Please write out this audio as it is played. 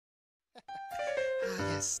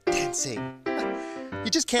Yes, dancing. You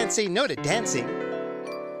just can't say no to dancing.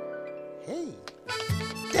 Hey,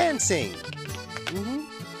 dancing.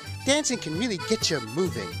 Dancing can really get you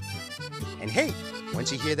moving. And hey,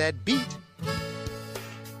 once you hear that beat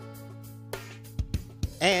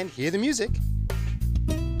and hear the music,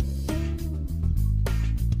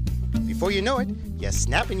 before you know it, you're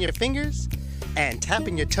snapping your fingers and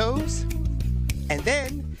tapping your toes, and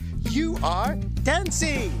then you are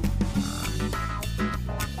dancing.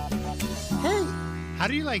 Hey, How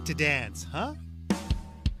do you like to dance, huh?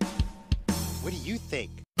 what do you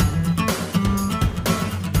think?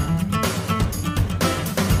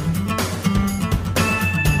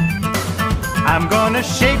 I'm gonna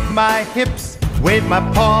shake my hips, wave my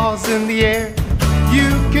paws in the air. You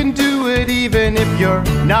can do it even if you're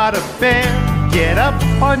not a bear. Get up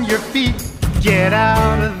on your feet, get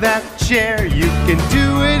out of that chair. You can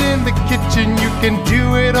do it in the kitchen, you can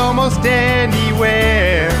do it almost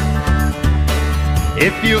anywhere.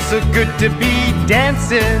 It feels so good to be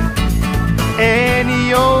dancing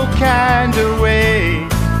any old kind of way.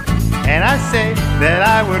 And I say that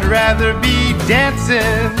I would rather be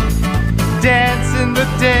dancing the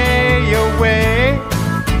day away.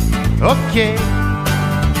 Okay,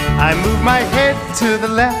 I move my head to the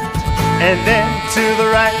left and then to the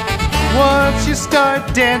right. Once you start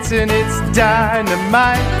dancing, it's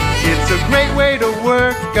dynamite. It's a great way to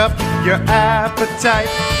work up your appetite.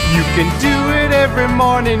 You can do it every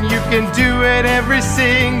morning, you can do it every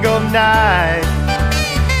single night.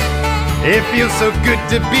 It feels so good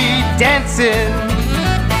to be dancing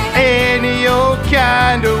any old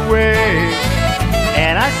kind of way.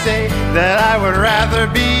 And I say that I would rather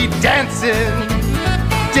be dancing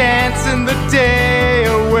the day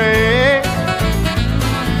away.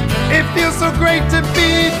 It feels so great to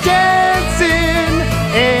be dancing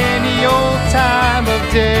any old time of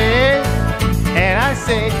day. And I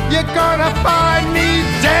say you're gonna find me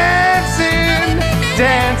dancing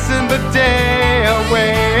the day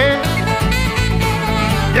away.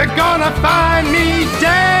 You're gonna find me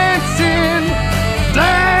dancing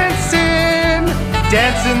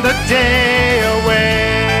the day away.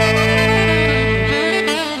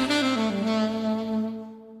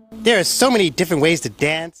 There are so many different ways to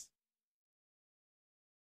dance.